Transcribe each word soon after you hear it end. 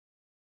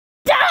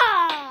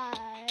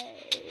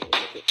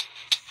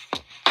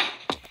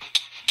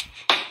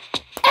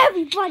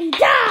Everybody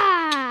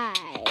dies!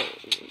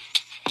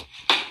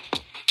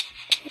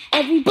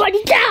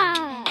 Everybody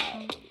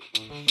dies!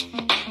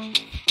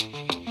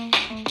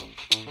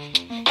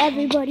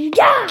 Everybody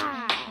dies!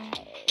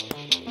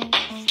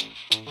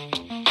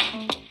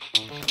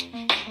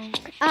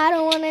 I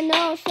don't wanna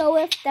know, so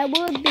if that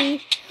would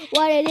be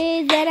what it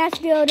is, then I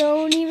still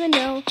don't even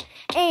know.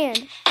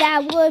 And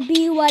that would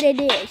be what it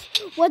is.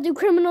 What do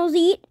criminals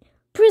eat?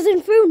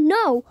 Prison food?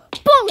 No.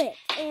 Bullets!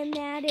 And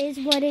that is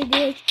what it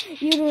is.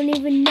 You don't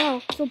even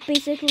know. So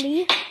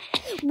basically,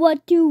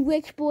 what do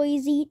rich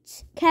boys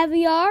eat?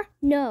 Caviar?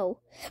 No.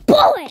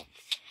 Bullets!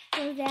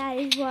 So that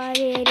is what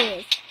it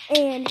is.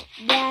 And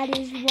that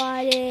is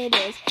what it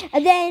is.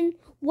 And then,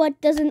 what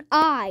does an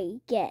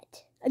eye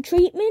get? A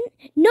treatment?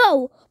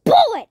 No.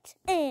 Bullets!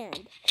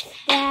 And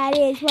that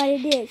is what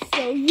it is.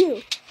 So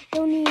you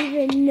don't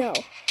even know.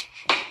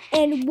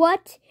 And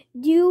what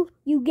do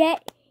you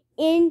get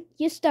in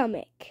your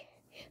stomach?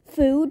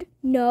 Food?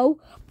 No.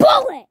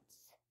 Bullets!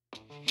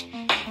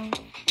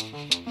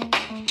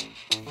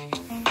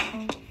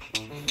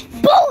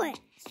 Bullets!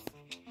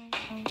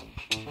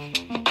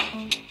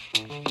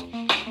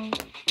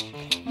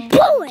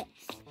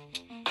 Bullets!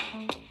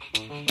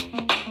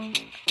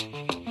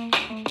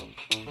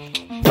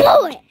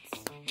 Bullets!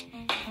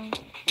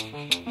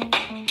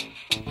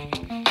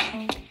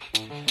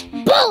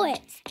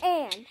 Bullets!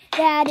 And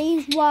that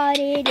is what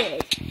it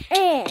is.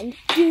 And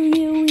do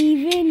you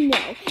even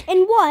know?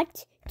 And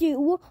what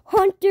do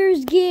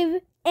hunters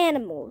give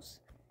animals?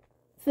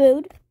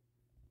 Food?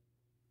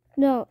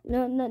 No.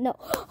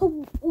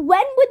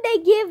 When would they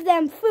give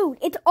them food?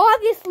 It's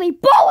obviously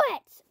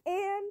bullets!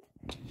 And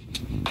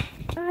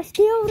I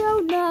still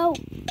don't know.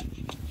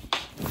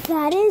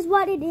 That is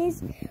what it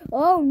is.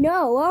 Oh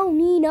no,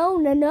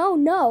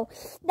 no.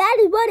 That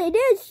is what it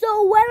is.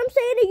 So what I'm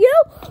saying to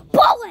you,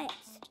 bullets!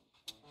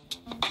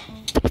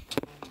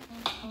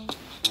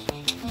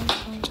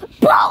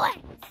 Bullets!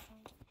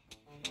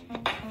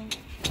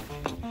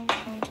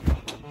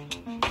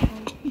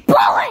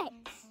 Bullets!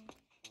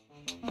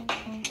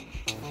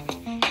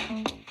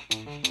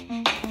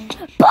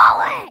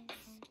 Bullets!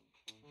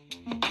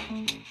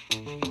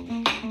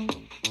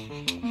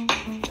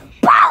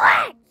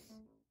 Bullets!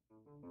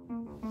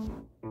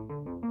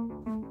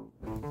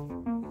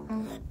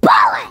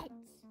 Bullets!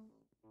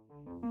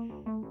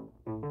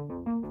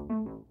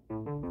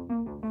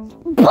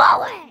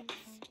 Bullets!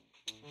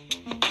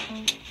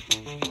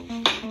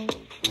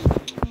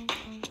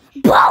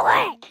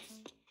 Bullets!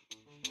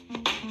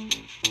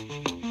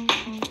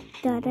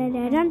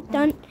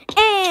 Dun.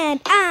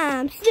 And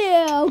I'm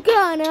still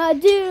gonna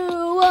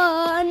do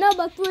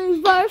another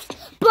 3 verse.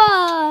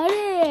 But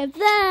if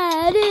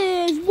that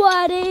is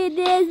what it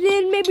is,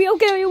 then maybe I'll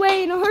carry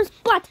away in a hearse.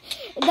 But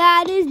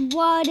that is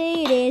what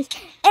it is.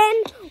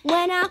 And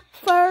when I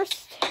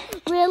first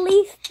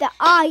released the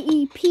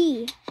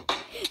IEP,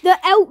 the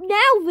Out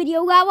Now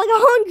video got like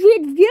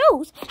 100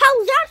 views.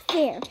 How's that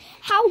fair?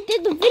 How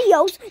did the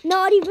videos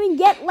not even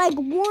get like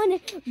 1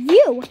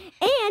 view?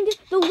 And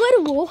the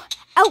literal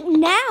Out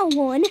Now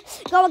one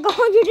got like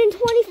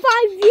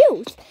 125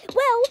 views.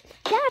 Well,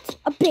 that's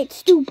a bit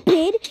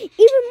stupid.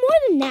 Even more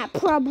than that,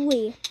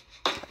 probably.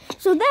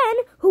 So then,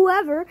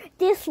 whoever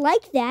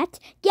disliked that,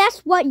 guess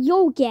what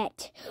you'll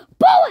get?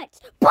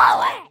 Bullets!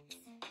 Bullets!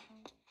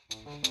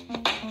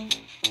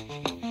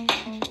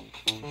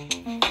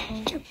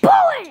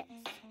 Bullets!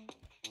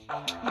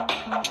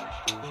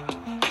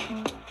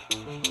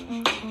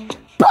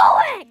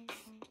 Bullets!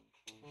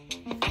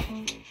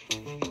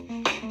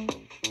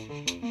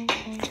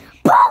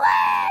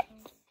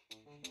 Bullets!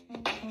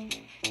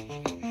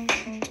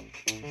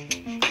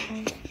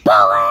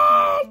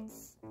 Bullets!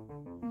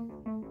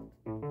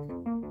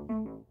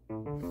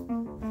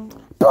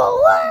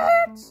 Bullets!